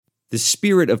The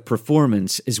spirit of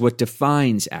performance is what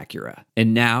defines Acura.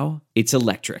 And now, it's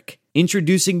electric.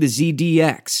 Introducing the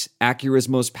ZDX, Acura's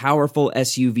most powerful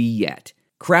SUV yet.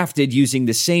 Crafted using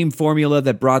the same formula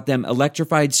that brought them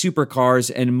electrified supercars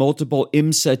and multiple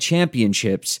IMSA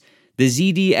championships, the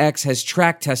ZDX has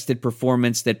track-tested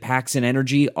performance that packs an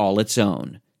energy all its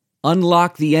own.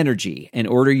 Unlock the energy and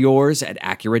order yours at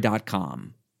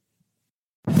Acura.com.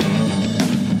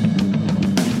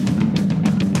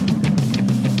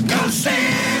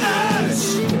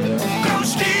 Steelers! Go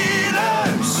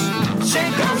Steelers!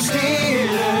 Say go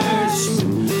Steelers!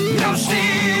 Go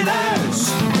Steelers!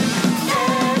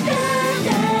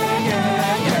 Yeah,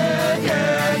 yeah, yeah, yeah,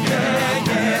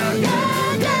 yeah, yeah,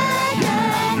 yeah,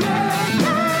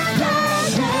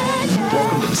 yeah.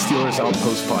 Welcome to the Steelers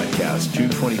Outpost Podcast, June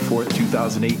 24th,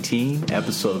 2018,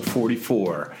 episode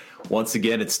 44. Once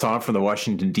again, it's Tom from the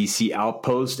Washington, D.C.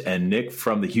 Outpost and Nick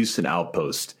from the Houston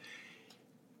Outpost.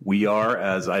 We are,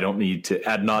 as I don't need to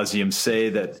ad nauseum say,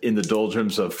 that in the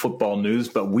doldrums of football news,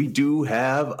 but we do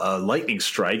have a lightning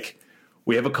strike.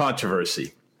 We have a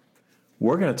controversy.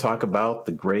 We're going to talk about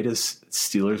the greatest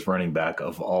Steelers running back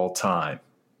of all time,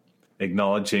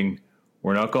 acknowledging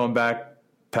we're not going back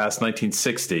past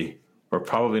 1960. We're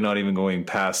probably not even going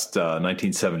past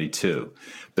 1972.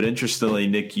 But interestingly,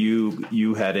 Nick, you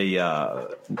had you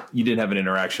didn't have an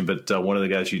interaction, but one of the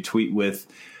guys you tweet with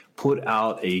put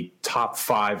out a top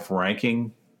 5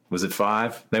 ranking. Was it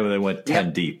 5? They went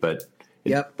 10 deep, but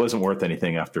it wasn't worth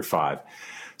anything after 5.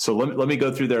 So let me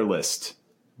go through their list.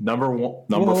 Number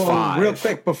 5. Real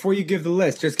quick, before you give the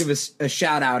list, just give us a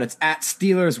shout out. It's at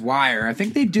Steelers Wire. I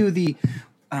think they do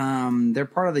they're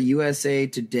part of the USA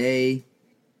Today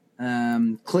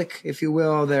click, if you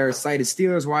will. Their site is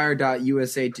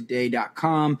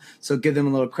steelerswire.usatoday.com. So give them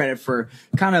a little credit for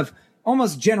kind of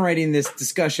almost generating this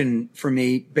discussion for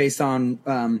me based on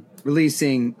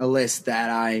releasing a list that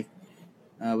I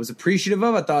was appreciative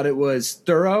of. I thought it was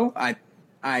thorough. I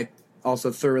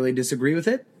also thoroughly disagree with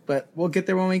it, but we'll get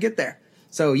there when we get there.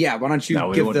 So, yeah, why don't you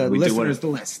give the listeners the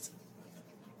list?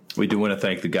 We do want to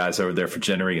thank the guys over there for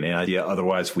generating an idea.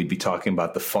 Otherwise, we'd be talking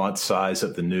about the font size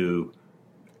of the new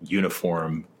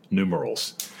uniform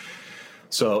numerals.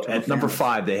 So at number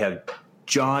 5, they have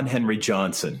John Henry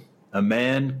Johnson, a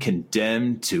man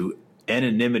condemned to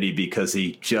anonymity because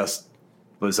he just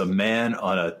was a man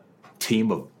on a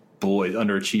team of boys,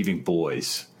 underachieving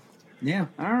boys. Yeah,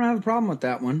 I don't have a problem with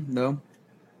that one, though.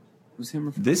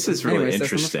 This is really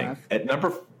interesting. At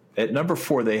number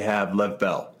 4, they have Lev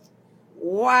Bell.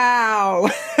 Wow.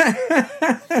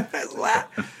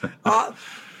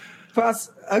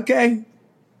 Okay.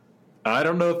 I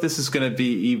don't know if this is going to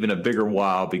be even a bigger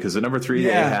wow, because at number 3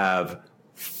 they have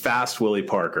Fast Willie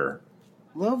Parker.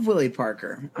 Love Willie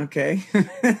Parker. Okay.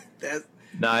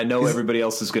 Now, I know everybody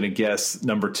else is going to guess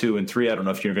number 2 and 3. I don't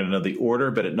know if you're going to know the order,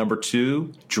 but at number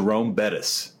 2, Jerome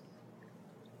Bettis.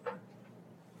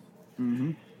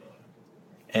 Mm-hmm.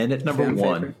 And at number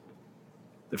 1,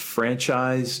 the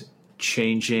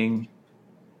franchise-changing,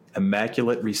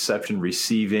 immaculate reception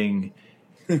receiving,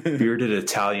 bearded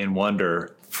Italian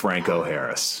wonder, Franco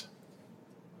Harris.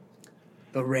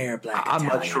 The rare black I'm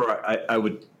Italian. not sure I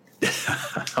would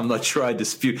 – I'm not sure I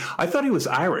dispute. I thought he was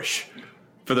Irish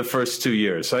for the first 2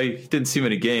 years. I didn't see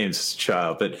many games as a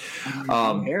child. But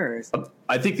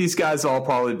I think these guys all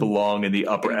probably belong in the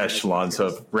upper echelons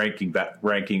of ranking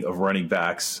of running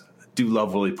backs. I do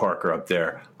love Willie Parker up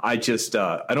there. I just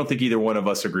I don't think either one of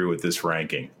us agree with this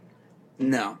ranking.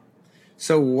 No.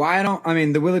 So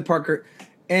the Willie Parker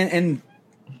and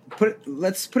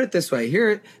let's put it this way.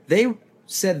 Here they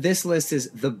said this list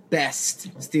is the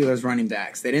best Steelers running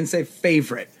backs. They didn't say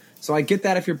favorite. So I get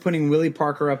that if you're putting Willie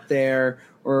Parker up there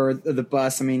or the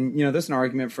bus. I mean, there's an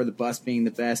argument for the bus being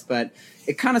the best, but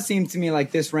it kind of seemed to me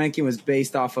like this ranking was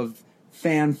based off of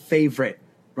fan favorite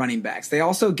running backs. They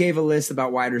also gave a list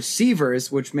about wide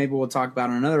receivers, which maybe we'll talk about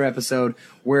in another episode,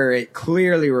 where it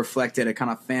clearly reflected a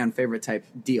kind of fan favorite type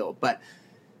deal. But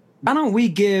why don't we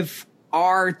give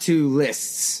our 2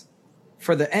 lists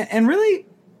for and really,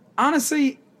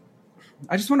 honestly,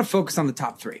 I just want to focus on the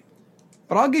top 3.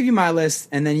 But I'll give you my list,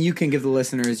 and then you can give the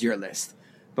listeners your list.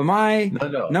 But my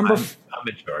number I'm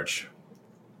in charge.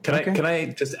 Can I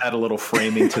just add a little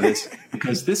framing to this?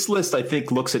 Because this list, I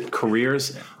think, looks at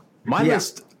careers. My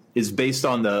list is based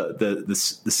on the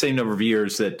same number of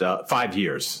years that 5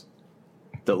 years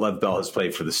that Lev Bell has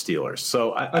played for the Steelers.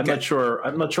 So I'm not sure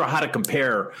how to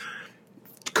compare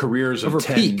careers of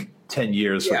 10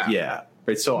 years. Right.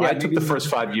 So I took the first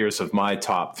 5 years of my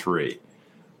top 3.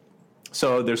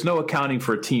 So there's no accounting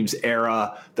for a team's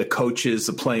era, the coaches,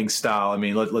 the playing style. I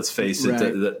mean, let's face it,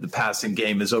 the passing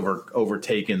game has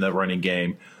overtaken the running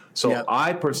game. So Yep.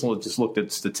 I personally just looked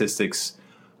at statistics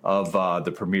of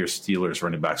the premier Steelers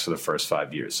running backs for the first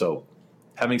 5 years. So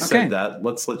having said Okay. that,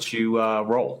 let's let you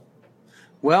roll.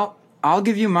 Well, I'll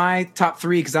give you my top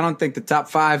 3 because I don't think the top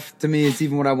 5 to me is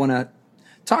even what I want to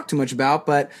talk too much about.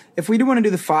 But if we do want to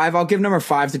do the 5, I'll give number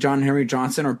 5 to John Henry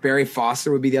Johnson, or Barry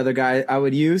Foster would be the other guy I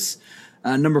would use.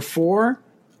 Number 4,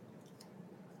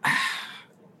 I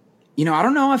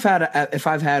don't know if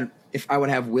I would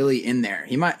have Willie in there.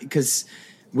 He might, because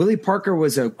Willie Parker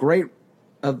was a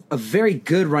very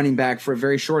good running back for a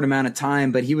very short amount of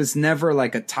time, but he was never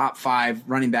like a top 5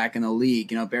 running back in the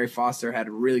league. Barry Foster had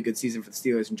a really good season for the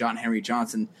Steelers, and John Henry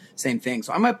Johnson, same thing.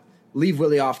 So I might leave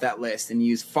Willie off that list and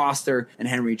use Foster and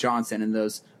Henry Johnson in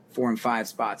those 4 and 5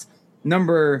 spots.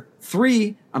 Number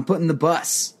 3, I'm putting the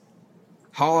bus.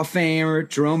 Hall of Famer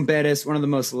Jerome Bettis, one of the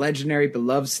most legendary,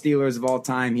 beloved Steelers of all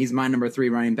time. He's my number 3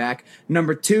 running back.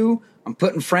 Number 2, I'm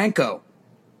putting Franco.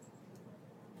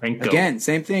 Again,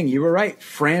 same thing. You were right.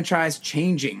 Franchise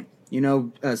changing.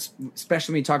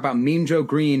 Especially when you talk about Mean Joe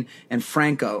Green and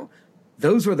Franco.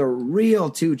 Those were the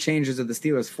real 2 changers of the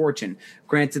Steelers' fortune.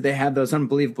 Granted, they had those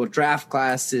unbelievable draft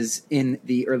classes in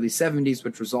the early 70s,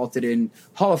 which resulted in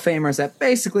Hall of Famers at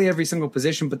basically every single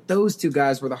position. But those 2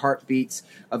 guys were the heartbeats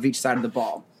of each side of the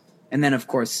ball. And then, of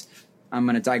course, I'm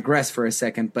going to digress for a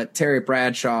second, but Terry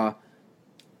Bradshaw,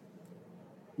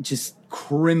 just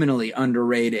criminally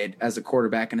underrated as a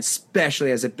quarterback, and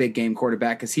especially as a big game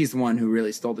quarterback, because he's the one who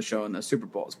really stole the show in those Super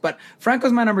Bowls. But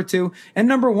Franco's my number 2. And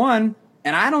number 1,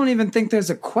 and I don't even think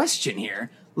there's a question here,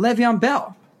 Le'Veon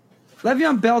Bell.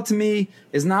 Le'Veon Bell, to me,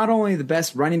 is not only the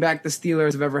best running back the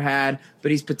Steelers have ever had, but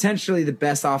he's potentially the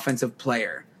best offensive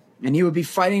player. And he would be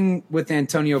fighting with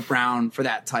Antonio Brown for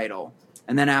that title.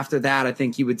 And then after that, I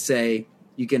think you would say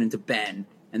you get into Ben,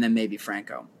 and then maybe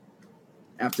Franco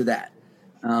after that.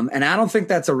 And I don't think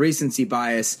that's a recency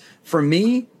bias. For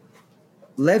me,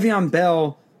 Le'Veon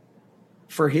Bell,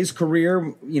 for his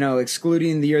career,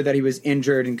 excluding the year that he was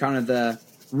injured and kind of the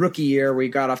rookie year where he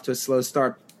got off to a slow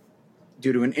start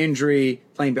due to an injury,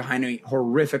 playing behind a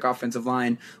horrific offensive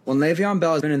line. When Le'Veon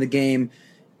Bell has been in the game,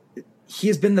 he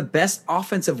has been the best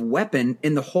offensive weapon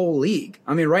in the whole league.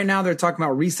 I mean, right now they're talking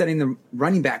about resetting the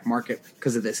running back market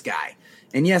because of this guy.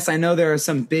 And yes, I know there are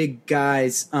some big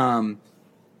guys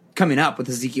coming up with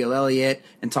Ezekiel Elliott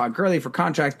and Todd Gurley for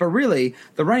contracts, but really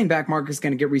the running back market is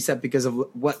going to get reset because of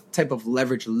what type of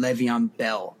leverage Le'Veon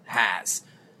Bell has.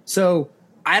 So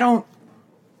I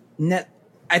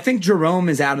think Jerome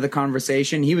is out of the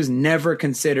conversation. He was never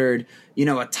considered,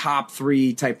 a top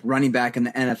 3 type running back in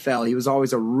the NFL. He was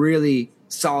always a really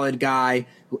solid guy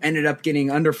who ended up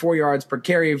getting under 4 yards per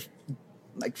carry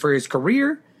for his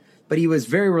career, but he was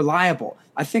very reliable.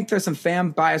 I think there's some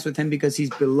fan bias with him because he's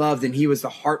beloved and he was the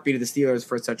heartbeat of the Steelers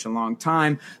for such a long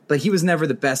time, but he was never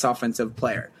the best offensive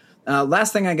player.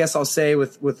 Last thing I guess I'll say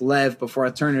with Lev before I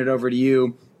turn it over to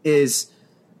you is,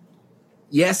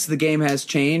 yes, the game has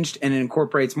changed and it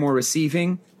incorporates more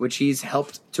receiving, which he's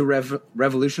helped to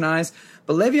revolutionize,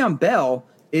 but Le'Veon Bell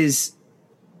is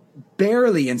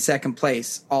barely in second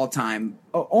place all time,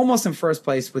 almost in first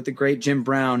place with the great Jim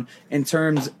Brown in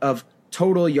terms of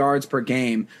total yards per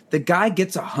game. The guy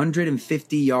gets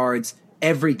 150 yards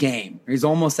every game. He's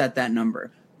almost at that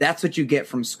number. That's what you get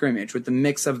from scrimmage with the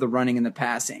mix of the running and the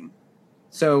passing.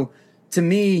 So to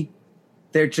me,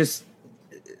 there's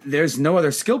no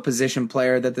other skill position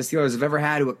player that the Steelers have ever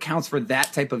had who accounts for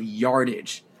that type of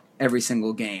yardage every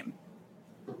single game.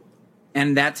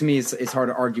 And that to me is hard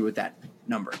to argue with that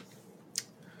number.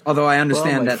 Although I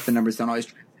understand that the numbers don't always.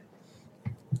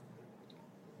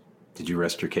 Did you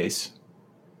rest your case?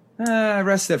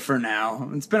 Rest it for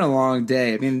now. It's been a long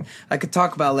day. I mean, I could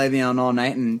talk about Le'Veon all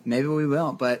night, and maybe we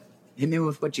will, but hit me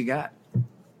with what you got.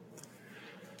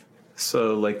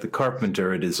 So, like the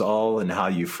carpenter, it is all in how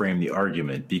you frame the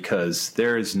argument, because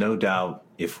there is no doubt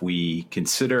if we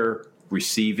consider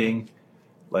receiving,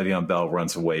 Le'Veon Bell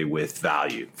runs away with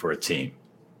value for a team.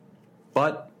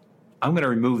 But I'm going to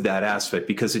remove that aspect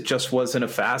because it just wasn't a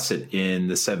facet in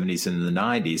the 70s and the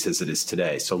 90s as it is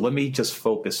today. So let me just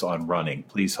focus on running.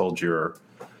 Please hold your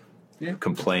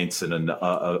complaints and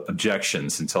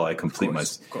objections until I complete my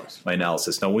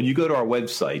analysis. Now, when you go to our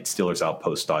website,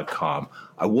 SteelersOutpost.com,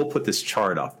 I will put this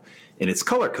chart up, and it's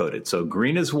color-coded. So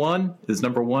green is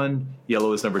number 1,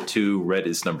 yellow is number 2, red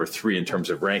is number 3 in terms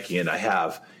of ranking, and I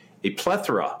have a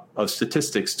plethora of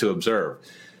statistics to observe.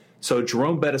 So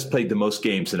Jerome Bettis played the most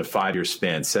games in a 5-year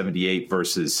span, 78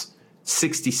 versus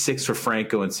 66 for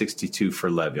Franco and 62 for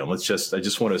Le'Veon. I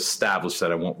just want to establish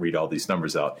that I won't read all these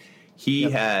numbers out. He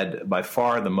had by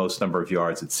far the most number of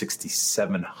yards at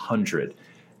 6,700.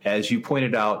 as you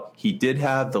pointed out, he did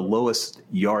have the lowest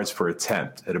yards per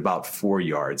attempt at about 4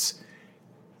 yards.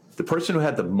 The person who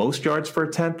had the most yards per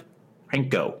attempt,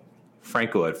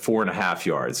 Franco had 4.5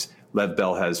 yards. Lev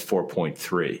Bell has 4.3.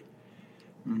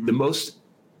 Mm-hmm. The most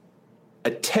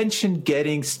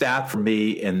attention-getting stat for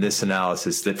me in this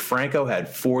analysis that Franco had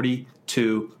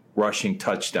 42 rushing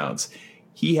touchdowns.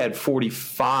 He had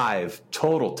 45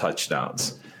 total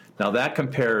touchdowns. Now that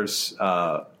compares.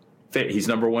 He's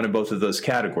number one in both of those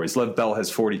categories. Lev Bell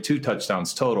has 42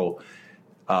 touchdowns total,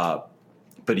 but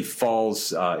he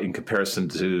falls in comparison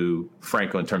to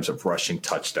Franco in terms of rushing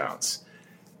touchdowns.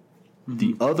 Mm-hmm.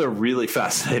 The other really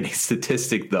fascinating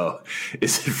statistic, though,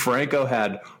 is that Franco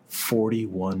had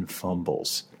 41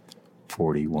 fumbles.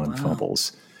 41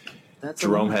 fumbles. That's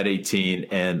Jerome had 18,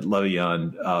 and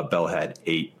Le'Veon Bell had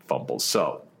 8 fumbles.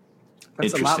 So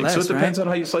that's interesting. Less, so it depends right?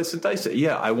 on how you slice and dice it.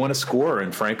 Yeah, I want a scorer,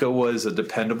 and Franco was a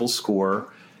dependable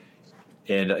scorer.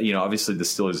 And, obviously the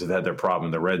Steelers have had their problem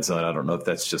in the red zone. I don't know if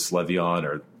that's just Le'Veon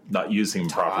or not using him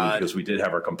properly, because we did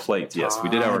have our complaints. Yes, we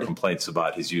did have our complaints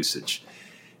about his usage.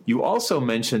 You also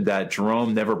mentioned that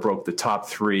Jerome never broke the top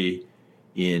 3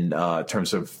 in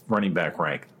terms of running back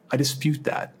rank. I dispute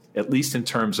that, at least in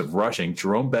terms of rushing.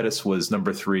 Jerome Bettis was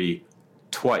number 3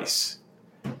 twice.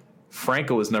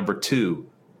 Franco was number 2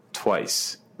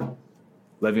 twice.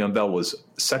 Le'Veon Bell was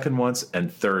second once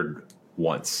and third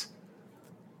once.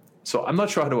 So I'm not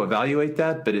sure how to evaluate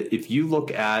that, but if you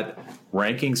look at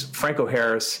rankings, Franco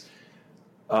Harris,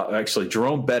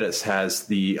 Jerome Bettis has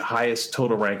the highest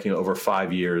total ranking over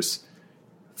 5 years.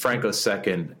 Franco's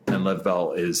second, and Lev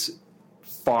Bell is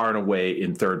far and away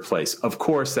in third place. Of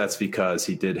course, that's because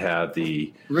he did have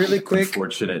the really quick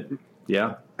unfortunate.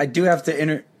 Yeah, I do have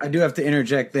to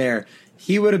interject there.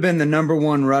 He would have been the number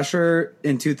 1 rusher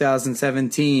in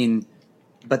 2017,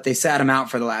 but they sat him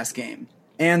out for the last game.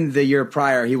 And the year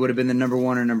prior, he would have been the number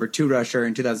 1 or number 2 rusher.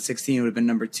 In 2016, he would have been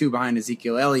number 2 behind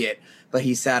Ezekiel Elliott, but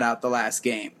he sat out the last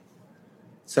game.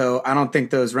 So I don't think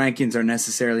those rankings are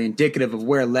necessarily indicative of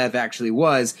where Lev actually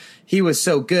was. He was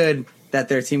so good that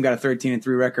their team got a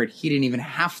 13-3 record. He didn't even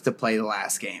have to play the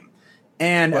last game.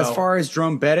 And as far as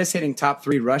Jerome Bettis hitting top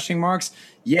 3 rushing marks,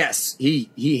 yes, he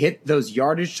hit those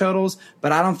yardage totals,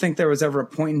 but I don't think there was ever a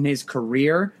point in his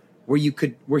career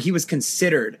where he was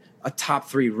considered a top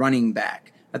 3 running back.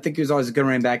 I think he was always a good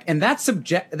running back, and that's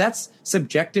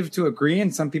subjective to agree,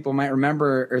 and some people might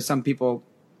remember or some people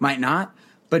might not.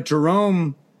 But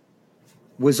Jerome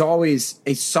was always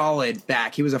a solid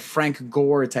back. He was a Frank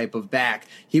Gore type of back.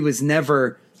 He was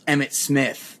never Emmitt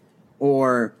Smith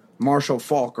or Marshall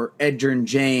Faulk or Edgerrin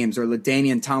James or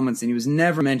LaDainian Tomlinson. He was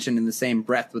never mentioned in the same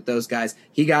breath with those guys.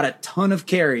 He got a ton of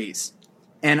carries.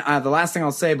 And the last thing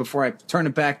I'll say before I turn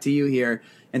it back to you here,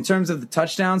 in terms of the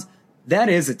touchdowns, that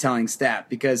is a telling stat,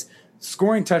 because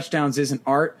scoring touchdowns isn't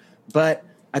art, but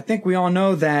I think we all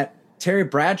know that Terry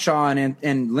Bradshaw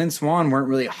and Lynn Swann weren't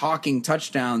really hawking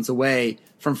touchdowns away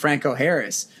from Franco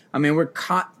Harris. I mean,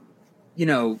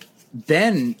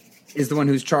 Ben is the one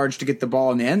who's charged to get the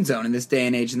ball in the end zone in this day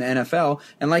and age in the NFL.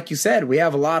 And like you said, we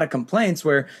have a lot of complaints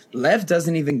where Lev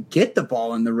doesn't even get the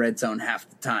ball in the red zone half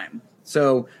the time.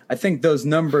 So I think those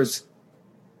numbers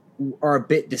are a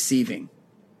bit deceiving.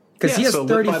 Because he has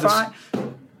 35.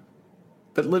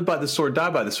 But live by the sword,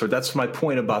 die by the sword. That's my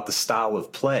point about the style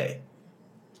of play.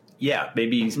 Yeah,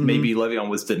 maybe Le'Veon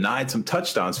was denied some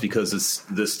touchdowns because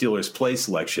of the Steelers' play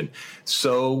selection.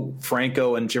 So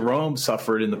Franco and Jerome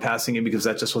suffered in the passing game because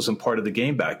that just wasn't part of the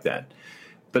game back then.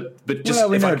 But just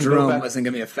we know Jerome wasn't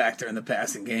going to be a factor in the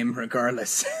passing game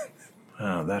regardless.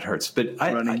 Oh, that hurts. But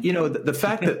the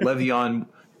fact that Le'Veon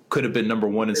could have been number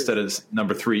 1 instead of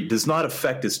number 3 does not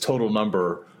affect his total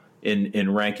number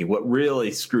in ranking. What really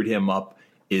screwed him up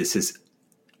is his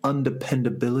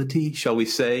undependability, shall we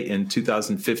say, in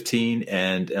 2015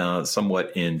 and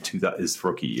somewhat in his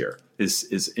rookie year,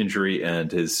 his injury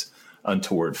and his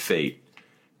untoward fate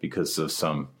because of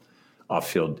some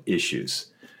off-field issues.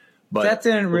 But that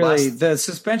didn't really the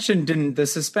suspensions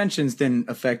didn't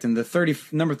affect him. The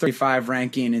number 35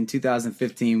 ranking in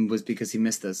 2015 was because he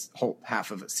missed this whole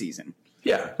half of a season.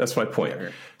 Yeah, that's my point.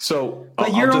 So,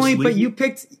 but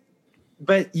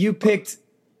you picked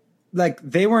like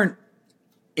they weren't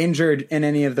injured in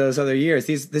any of those other years.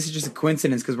 This is just a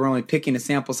coincidence because we're only picking a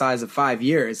sample size of 5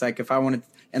 years. Like if I wanted,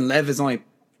 and Lev has only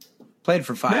played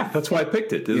for 5. Yeah, that's why I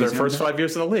picked it. Their first 5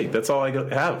 years in the league. That's all I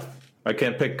have. I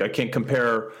can't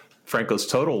compare Franco's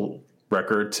total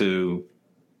record to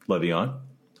Le'Veon.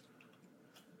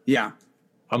 Yeah.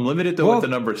 I'm limited to what the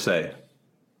numbers say.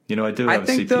 I do have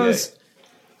a CPA.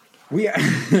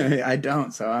 I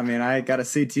don't. So, I mean, I got a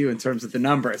CTU in terms of the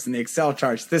numbers and the Excel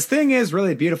charts. This thing is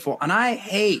really beautiful. And I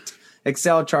hate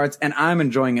Excel charts, and I'm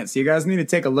enjoying it. So you guys need to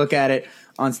take a look at it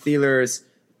on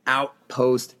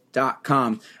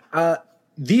SteelersOutpost.com.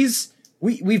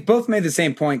 We've both made the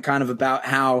same point kind of about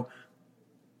how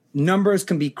numbers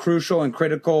can be crucial and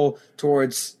critical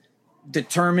towards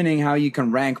determining how you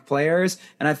can rank players.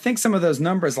 And I think some of those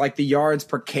numbers, like the yards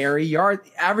per carry,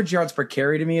 average yards per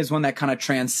carry to me is one that kind of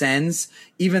transcends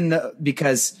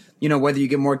because, you know, whether you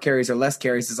get more carries or less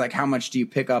carries is like how much do you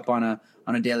pick up on a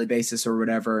daily basis or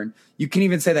whatever. And you can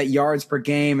even say that yards per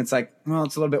game, it's like, well,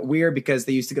 it's a little bit weird because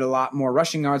they used to get a lot more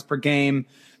rushing yards per game.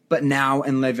 But now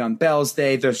in Le'Veon Bell's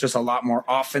day, there's just a lot more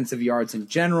offensive yards in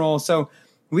general. So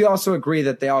we also agree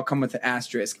that they all come with an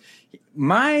asterisk.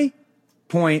 My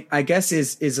point, I guess,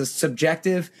 is a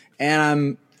subjective, and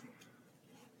I'm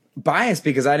biased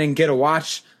because I didn't get to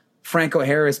watch Franco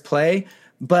Harris play.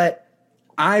 But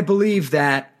I believe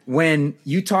that when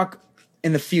you talk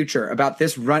in the future about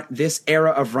this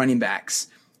era of running backs,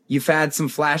 you've had some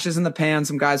flashes in the pan,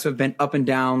 some guys who have been up and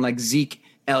down like Zeke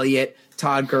Elliott,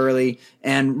 Todd Gurley,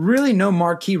 and really no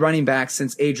marquee running backs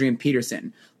since Adrian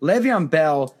Peterson. Le'Veon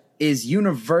Bell is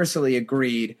universally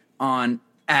agreed on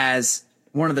as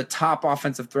one of the top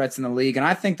offensive threats in the league. And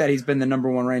I think that he's been the number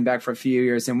one running back for a few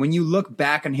years. And when you look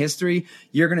back in history,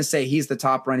 you're going to say he's the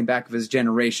top running back of his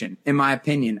generation, in my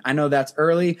opinion. I know that's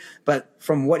early, but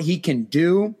from what he can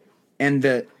do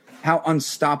and how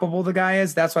unstoppable the guy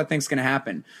is, that's what I think is going to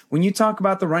happen. When you talk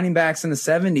about the running backs in the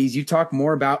 70s, you talk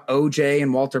more about OJ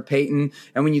and Walter Payton.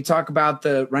 And when you talk about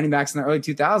the running backs in the early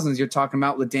 2000s, you're talking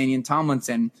about LaDainian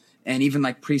Tomlinson and even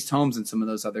like Priest Holmes and some of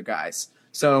those other guys.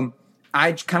 So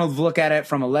I kind of look at it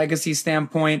from a legacy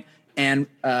standpoint, and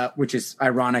which is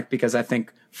ironic because I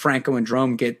think Franco and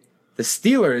Jerome get the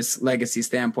Steelers' legacy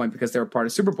standpoint because they were part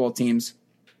of Super Bowl teams.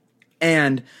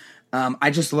 And I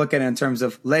just look at it in terms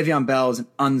of Le'Veon Bell is an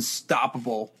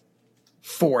unstoppable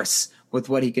force with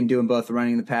what he can do in both the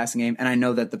running and the passing game. And I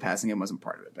know that the passing game wasn't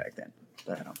part of it back then,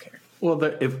 but I don't care. Well,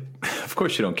 of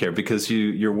course you don't care because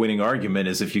your winning argument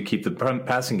is if you keep the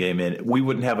passing game in. We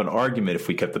wouldn't have an argument if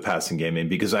we kept the passing game in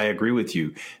because I agree with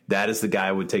you. That is the guy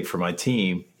I would take for my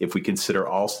team if we consider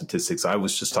all statistics. I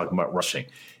was just talking about rushing.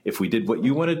 If we did what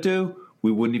you want to do,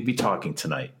 we wouldn't be talking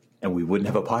tonight, and we wouldn't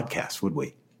have a podcast, would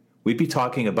we? We'd be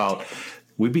talking about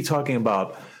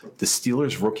the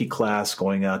Steelers rookie class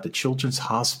going out to Children's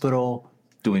Hospital,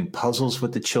 doing puzzles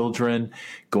with the children,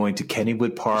 going to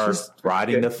Kennywood Park,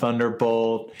 riding the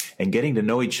Thunderbolt, and getting to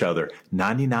know each other,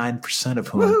 99% of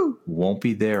whom won't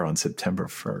be there on September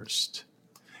 1st.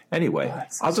 Anyway,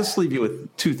 I'll just leave you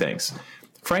with two things.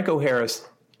 Franco Harris,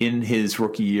 in his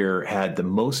rookie year, had the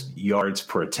most yards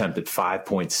per attempt at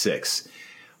 5.6.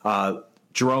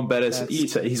 Jerome Bettis,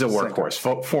 he's a workhorse.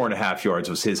 4.5 yards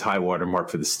was his high water mark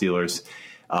for the Steelers.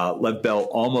 Lev Bell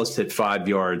almost hit 5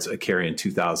 yards a carry in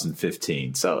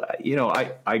 2015. So,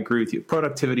 I agree with you.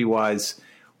 Productivity-wise,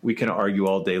 we can argue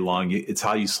all day long. It's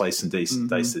how you slice and dice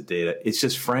the data. It's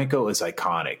just Franco is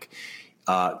iconic.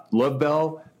 Lev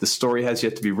Bell, the story has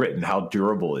yet to be written. How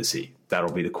durable is he?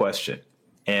 That'll be the question.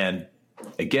 And,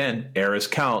 again, errors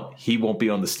count. He won't be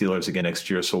on the Steelers again next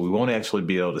year, so we won't actually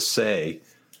be able to say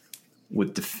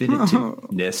with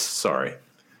definitiveness, sorry.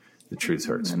 The truth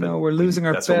hurts. I know, we're losing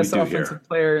our best offensive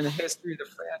player in the history of the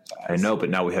franchise. I know, but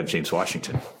now we have James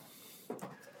Washington.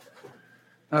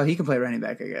 Oh, he can play running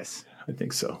back, I guess. I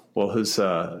think so. Well, who's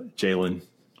Jalen?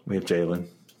 We have Jalen.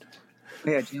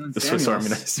 Yeah, Jalen The Swiss Army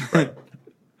knife. Right.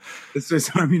 The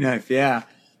Swiss Army knife, yeah.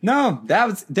 No,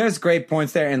 there's great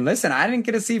points there. And listen, I didn't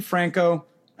get to see Franco,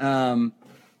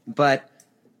 but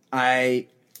I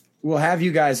will have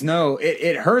you guys know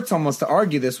it hurts almost to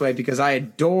argue this way because I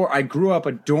grew up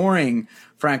adoring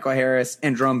Franco Harris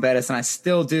and Jerome Bettis, and I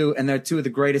still do, and they're two of the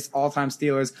greatest all-time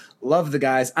Steelers. Love the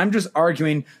guys. I'm just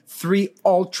arguing three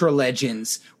ultra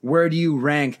legends. Where do you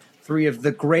rank three of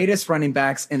the greatest running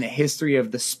backs in the history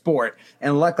of the sport?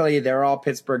 And luckily, they're all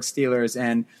Pittsburgh Steelers,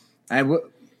 and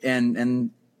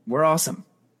we're awesome.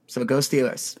 So go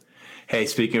Steelers. Hey,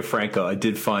 speaking of Franco, I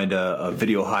did find a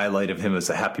video highlight of him as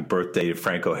a happy birthday to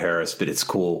Franco Harris, but it's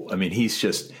cool. I mean, he's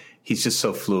just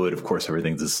so fluid. Of course,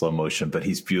 everything's in slow motion, but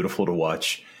he's beautiful to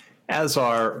watch. As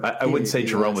are, I wouldn't say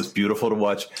Jerome was beautiful to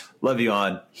watch.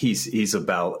 Le'Veon, he's a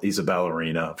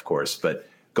ballerina, of course, but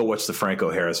go watch the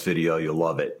Franco Harris video. You'll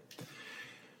love it.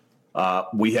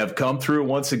 We have come through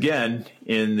once again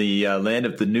in the land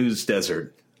of the news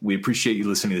desert. We appreciate you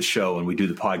listening to the show, and we do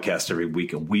the podcast every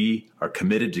week, and we are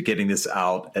committed to getting this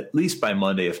out at least by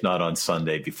Monday, if not on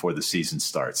Sunday, before the season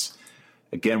starts.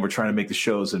 Again, we're trying to make the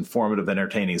show as informative,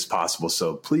 entertaining as possible,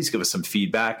 so please give us some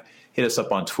feedback. Hit us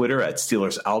up on Twitter at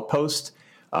Steelers Outpost.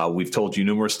 We've told you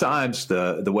numerous times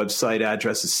the website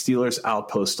address is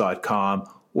SteelersOutpost.com,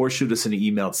 or shoot us an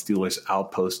email at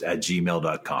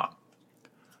SteelersOutpost@gmail.com.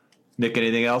 Nick,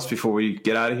 anything else before we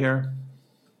get out of here?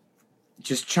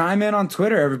 Just chime in on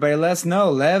Twitter. Everybody let us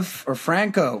know, Lev or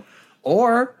Franco.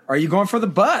 Or are you going for the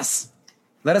bus?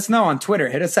 Let us know on Twitter.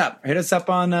 Hit us up. Hit us up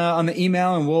on the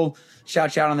email, and we'll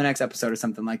shout you out on the next episode or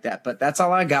something like that. But that's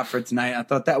all I got for tonight. I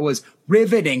thought that was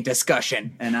riveting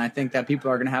discussion, and I think that people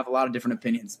are going to have a lot of different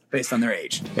opinions based on their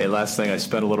age. Hey, last thing, I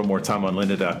spent a little more time on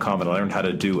lynda.com and I learned how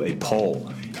to do a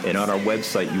poll. And on our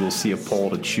website, you will see a poll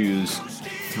to choose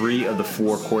 3 of the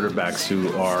 4 quarterbacks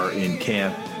who are in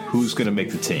camp who's going to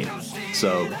make the team.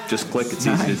 So just click. It's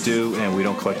easy to do, and we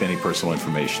don't collect any personal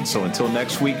information. So until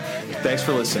next week, thanks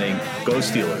for listening. Go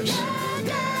Steelers.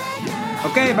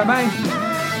 Okay, bye-bye.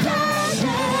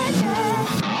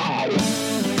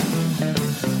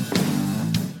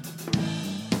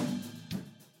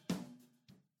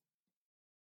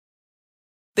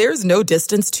 There's no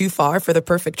distance too far for the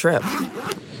perfect trip.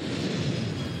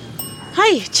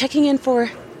 Hi, checking in for...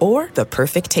 Or the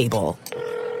perfect table.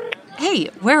 Hey,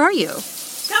 where are you?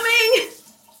 Coming!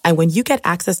 And when you get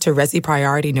access to Resi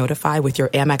Priority Notify with your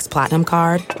Amex Platinum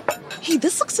card... Hey,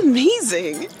 this looks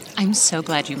amazing. I'm so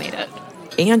glad you made it.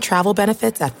 And travel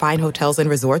benefits at fine hotels and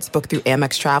resorts booked through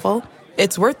Amex Travel,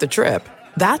 it's worth the trip.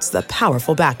 That's the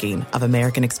powerful backing of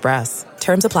American Express.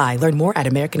 Terms apply. Learn more at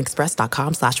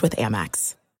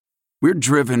americanexpress.com/withAmex. We're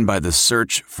driven by the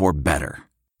search for better.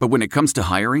 But when it comes to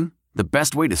hiring, the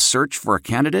best way to search for a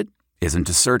candidate isn't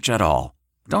to search at all.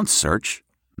 Don't search.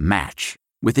 Match.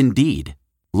 With Indeed.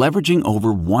 Leveraging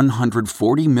over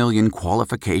 140 million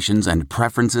qualifications and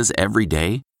preferences every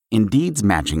day, Indeed's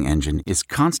matching engine is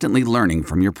constantly learning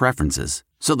from your preferences.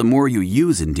 So the more you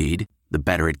use Indeed, the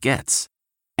better it gets.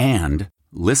 And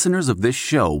listeners of this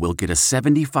show will get a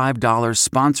 $75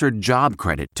 sponsored job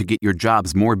credit to get your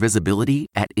jobs more visibility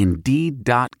at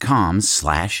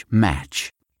Indeed.com/match.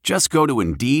 Just go to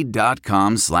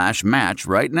Indeed.com/match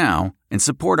right now and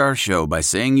support our show by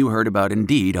saying you heard about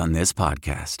Indeed on this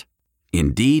podcast.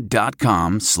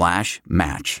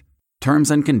 Indeed.com/match.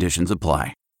 Terms and conditions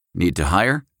apply. Need to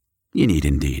hire? You need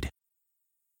Indeed.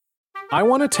 I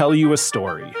want to tell you a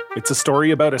story. It's a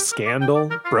story about a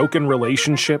scandal, broken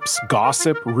relationships,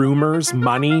 gossip, rumors,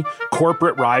 money,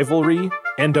 corporate rivalry,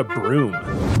 and a broom.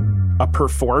 A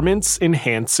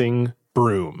performance-enhancing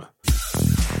broom.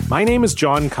 My name is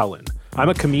John Cullen. I'm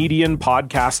a comedian,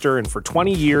 podcaster, and for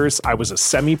 20 years, I was a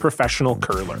semi-professional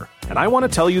curler. And I want to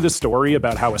tell you the story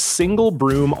about how a single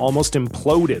broom almost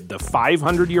imploded the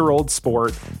 500-year-old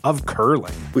sport of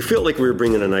curling. We felt like we were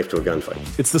bringing a knife to a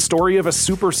gunfight. It's the story of a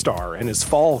superstar and his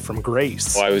fall from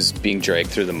grace. Well, I was being dragged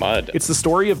through the mud. It's the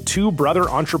story of 2 brother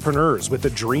entrepreneurs with a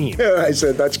dream. I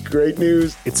said, that's great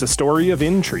news. It's a story of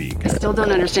intrigue. I still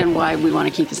don't understand why we want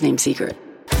to keep his name secret.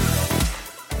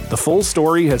 The full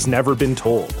story has never been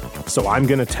told, so I'm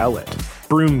going to tell it.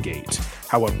 Broomgate,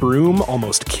 how a broom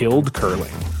almost killed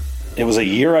curling. It was a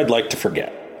year I'd like to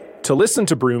forget. To listen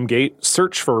to Broomgate,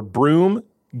 search for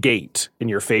Broomgate in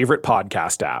your favorite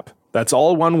podcast app. That's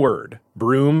all one word,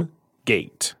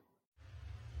 Broomgate.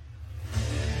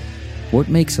 What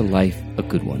makes a life a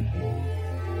good one?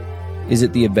 Is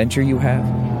it the adventure you have?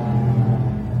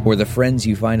 Or the friends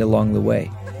you find along the way?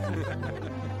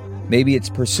 Maybe it's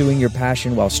pursuing your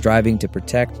passion while striving to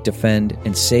protect, defend,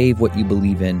 and save what you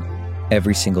believe in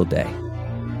every single day.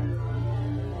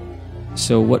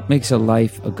 So what makes a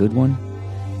life a good one?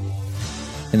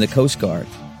 In the Coast Guard,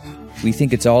 we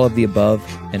think it's all of the above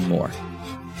and more.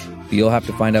 But you'll have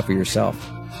to find out for yourself.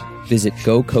 Visit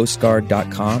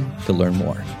gocoastguard.com to learn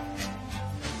more.